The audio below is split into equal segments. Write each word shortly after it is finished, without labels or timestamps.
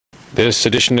This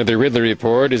edition of the Ridley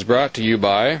Report is brought to you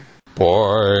by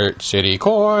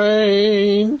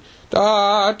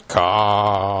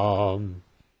PortCityCoin.com.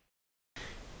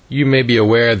 You may be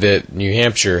aware that New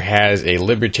Hampshire has a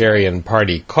Libertarian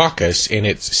Party caucus in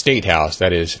its state house.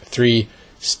 That is, 3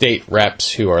 state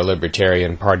reps who are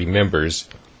Libertarian Party members,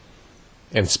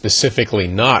 and specifically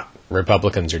not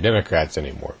Republicans or Democrats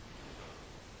anymore.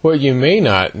 What you may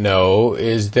not know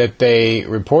is that they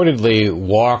reportedly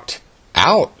walked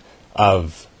out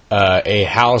of a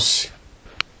House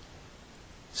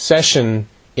session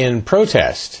in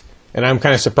protest. And I'm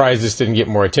kind of surprised this didn't get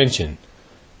more attention.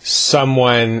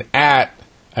 Someone at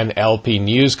an LP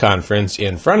news conference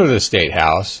in front of the State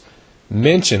House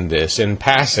mentioned this in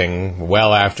passing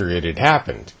well after it had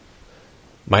happened.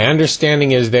 My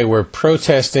understanding is they were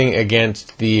protesting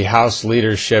against the House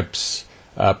leadership's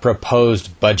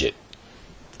proposed budget,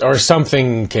 or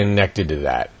something connected to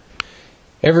that.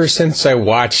 Ever since I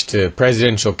watched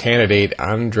presidential candidate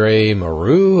Andre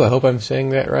Marou, I hope I'm saying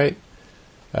that right,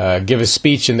 give a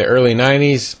speech in the early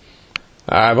 90s,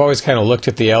 I've always kind of looked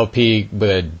at the LP with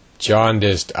a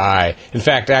jaundiced eye. In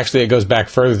fact, actually, it goes back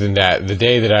further than that. The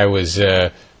day that I was,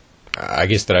 that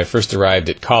I first arrived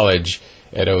at college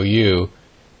at OU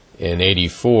in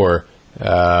 '84,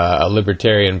 a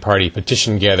Libertarian Party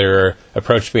petition gatherer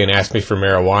approached me and asked me for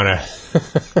marijuana.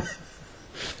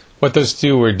 What those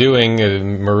two were doing,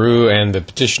 Marou and the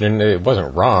petitioner, it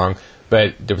wasn't wrong,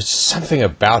 but there was something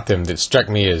about them that struck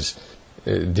me as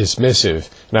dismissive,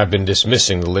 and I've been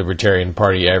dismissing the Libertarian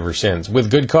Party ever since,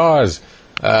 with good cause.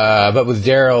 But with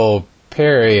Darrell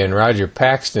Perry and Roger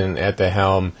Paxton at the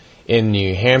helm in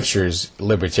New Hampshire's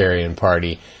Libertarian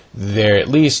Party, they're at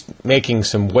least making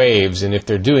some waves, and if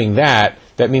they're doing that,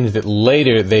 that means that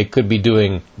later they could be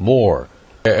doing more.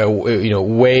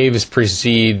 Waves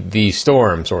precede the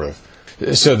storm, sort of.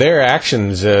 So their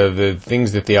actions, the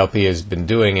things that the LP has been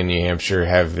doing in New Hampshire,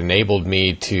 have enabled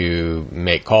me to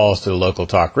make calls to the local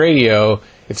talk radio.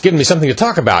 It's given me something to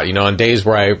talk about, on days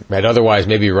where I had otherwise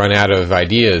maybe run out of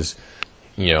ideas.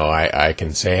 I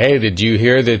can say, hey, did you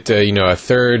hear that, a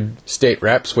third state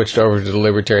rep switched over to the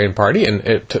Libertarian Party?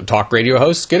 And talk radio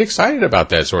hosts get excited about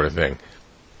that sort of thing.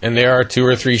 And there are 2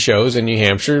 or 3 shows in New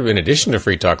Hampshire, in addition to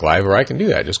Free Talk Live, where I can do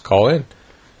that. Just call in.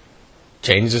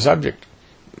 Change the subject.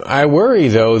 I worry,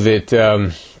 though,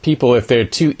 that people, if they're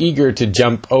too eager to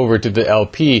jump over to the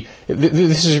LP,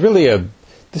 this is really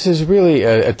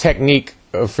a technique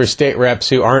for state reps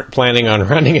who aren't planning on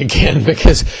running again.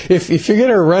 Because if you're going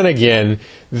to run again,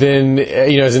 then,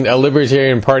 as a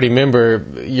Libertarian Party member,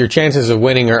 your chances of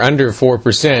winning are under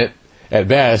 4% at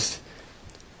best.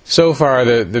 So far,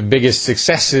 the biggest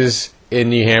successes in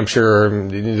New Hampshire, or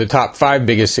the top 5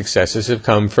 biggest successes, have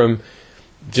come from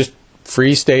just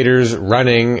free staters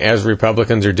running as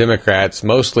Republicans or Democrats,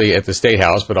 mostly at the State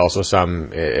House, but also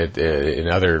some in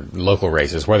other local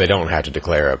races where they don't have to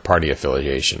declare a party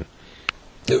affiliation.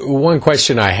 One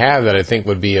question I have that I think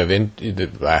would be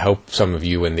I hope some of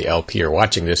you in the LP are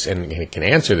watching this and can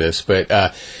answer this, but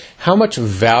how much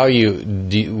value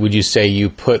would you say you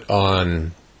put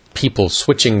on people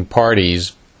switching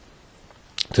parties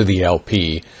to the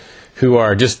LP who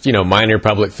are just, minor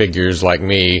public figures like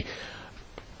me,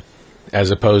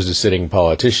 as opposed to sitting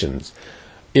politicians?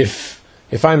 If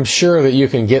I'm sure that you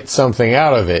can get something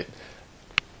out of it,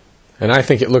 and I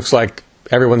think it looks like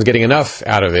everyone's getting enough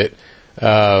out of it,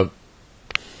 I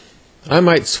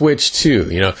might switch too.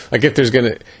 Like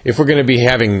if we're gonna be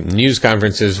having news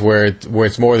conferences where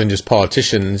it's more than just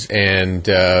politicians, and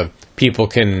people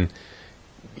can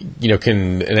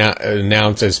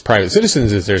announce as private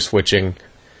citizens as they're switching,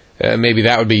 maybe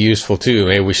that would be useful too.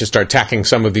 Maybe we should start tacking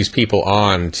some of these people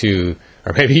on to,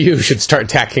 or maybe you should start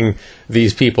tacking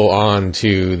these people on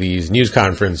to these news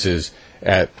conferences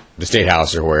at the State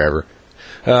House or wherever.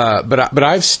 But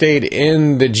I've stayed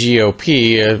in the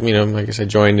GOP. Like I said,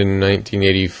 joined in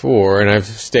 1984, and I've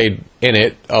stayed in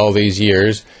it all these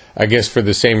years. I guess for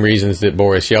the same reasons that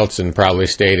Boris Yeltsin probably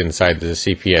stayed inside the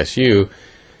CPSU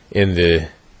in the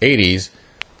 80s.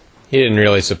 He didn't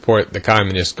really support the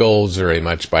communist goals very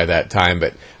much by that time,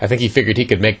 but I think he figured he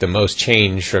could make the most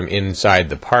change from inside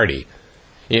the party.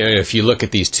 If you look at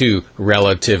these 2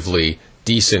 relatively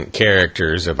decent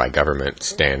characters by government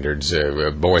standards,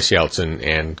 Boris Yeltsin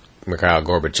and Mikhail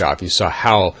Gorbachev, you saw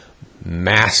how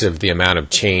massive the amount of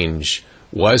change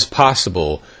was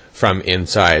possible from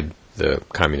inside the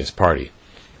Communist Party.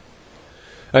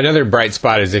 Another bright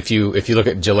spot is if you look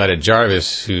at Gilletta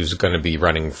Jarvis, who's going to be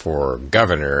running for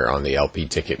governor on the LP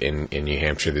ticket in New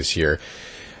Hampshire this year.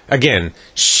 Again,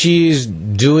 she's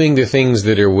doing the things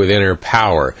that are within her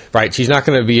power, right? She's not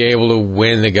going to be able to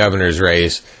win the governor's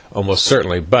race, almost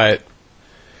certainly, but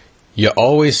You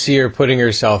always see her putting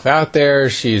herself out there.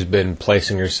 She's been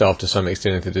placing herself to some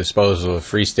extent at the disposal of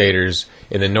Free Staters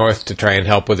in the North to try and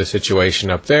help with the situation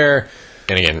up there.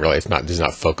 And again, really, this is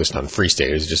not focused on Free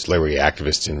Staters, just liberty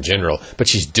activists in general. But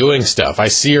she's doing stuff. I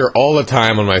see her all the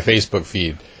time on my Facebook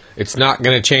feed. It's not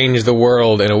going to change the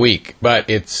world in a week, but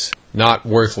it's not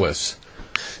worthless.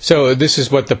 So this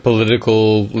is what the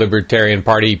political Libertarian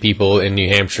Party people in New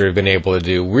Hampshire have been able to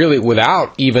do, really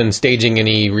without even staging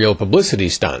any real publicity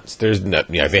stunts. There's no,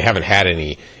 they haven't had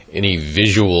any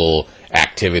visual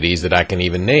activities that I can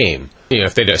even name.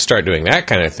 If they just start doing that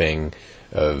kind of thing,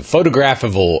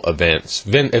 photographable events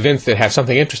that have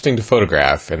something interesting to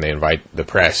photograph, and they invite the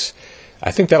press, I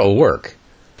think that will work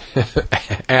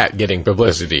at getting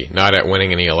publicity, not at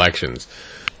winning any elections,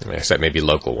 except maybe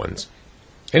local ones.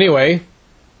 Anyway,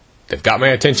 they've got my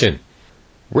attention.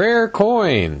 Rare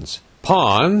coins,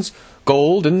 pawns,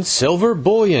 gold and silver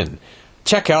bullion.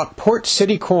 Check out Port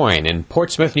City Coin in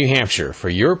Portsmouth, New Hampshire for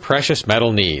your precious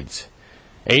metal needs.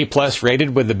 A+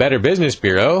 rated with the Better Business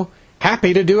Bureau.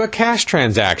 Happy to do a cash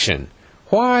transaction.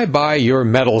 Why buy your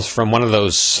metals from one of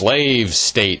those slave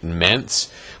state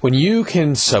mints when you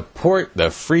can support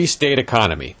the free state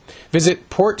economy? Visit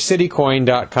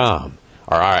portcitycoin.com,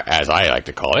 or as I like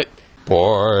to call it,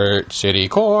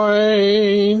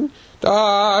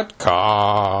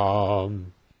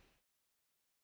 portcitycoin.com.